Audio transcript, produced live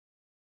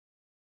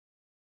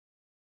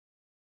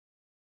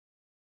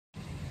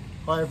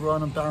Hi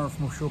everyone, I'm Darren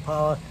from Offshore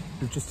Power.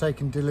 We've just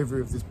taken delivery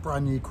of this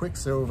brand new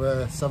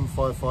Quicksilver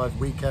 755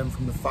 weekend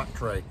from the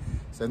factory.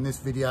 So in this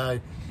video,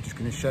 I'm just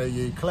going to show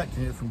you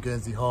collecting it from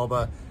Guernsey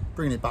harbour,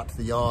 bringing it back to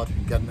the yard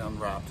and getting it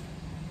unwrapped.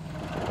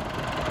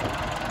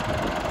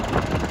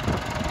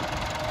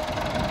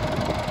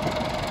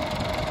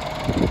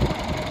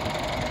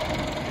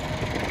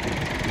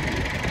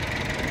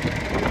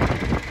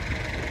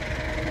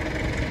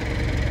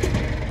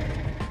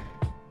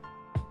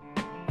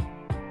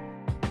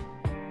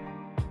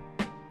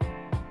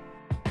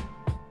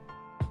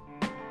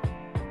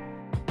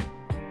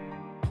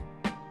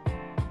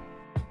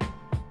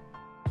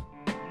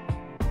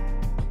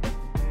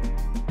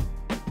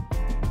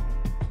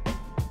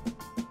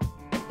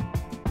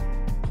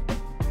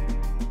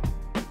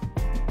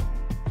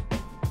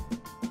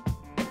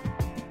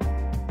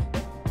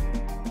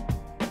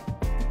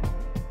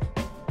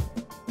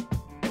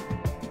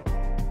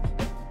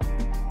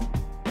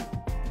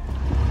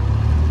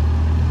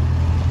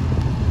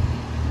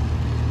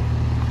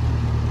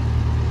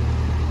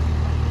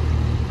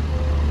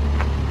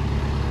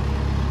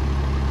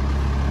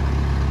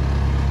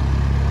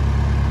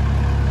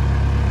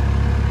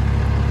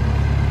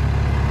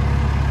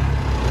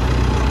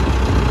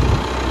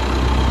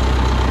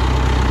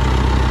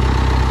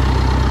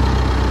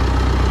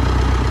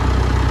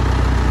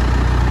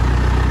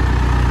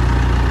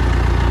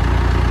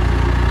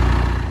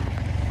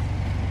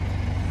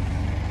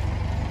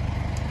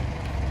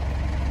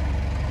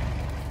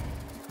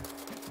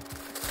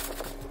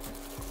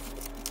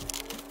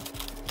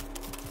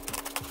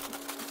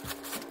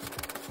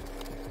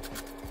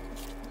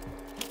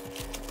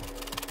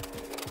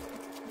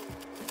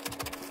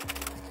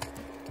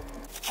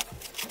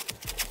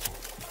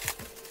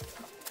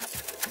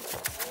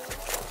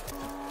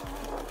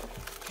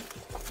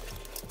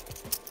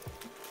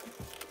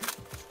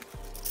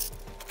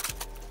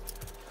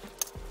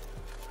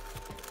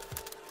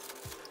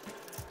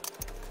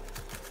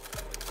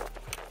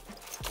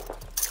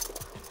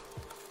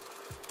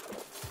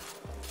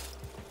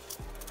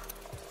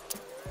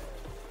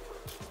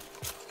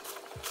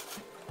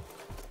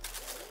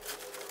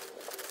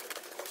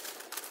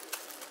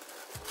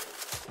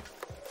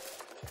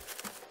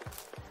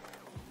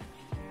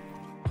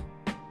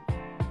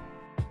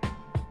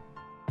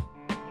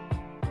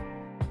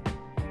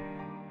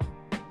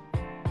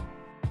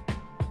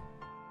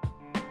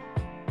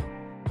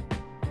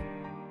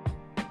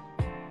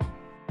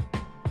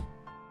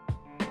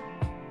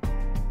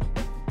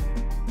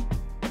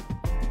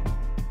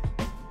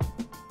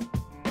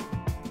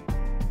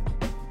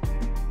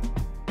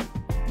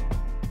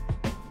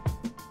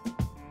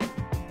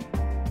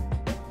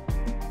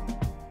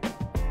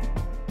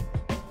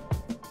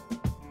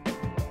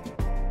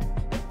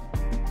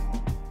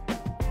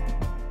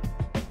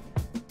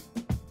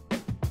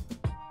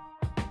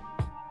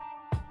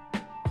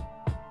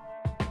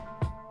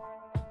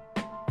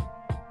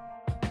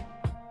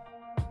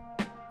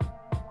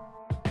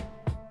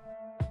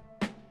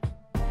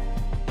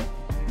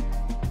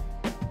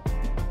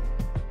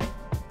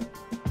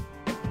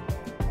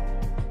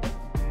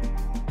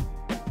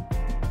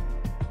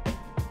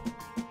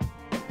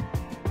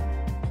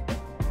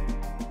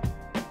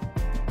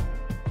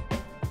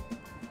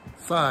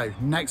 So,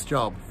 next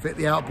job, fit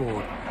the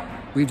outboard.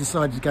 We've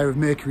decided to go with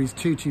Mercury's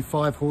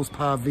 225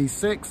 horsepower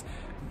V6.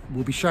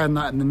 We'll be showing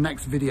that in the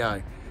next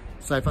video.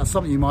 So if that's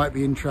something you might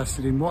be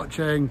interested in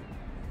watching,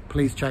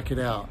 please check it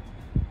out.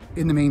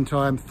 In the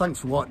meantime,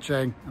 thanks for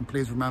watching and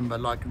please remember,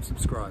 like and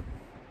subscribe.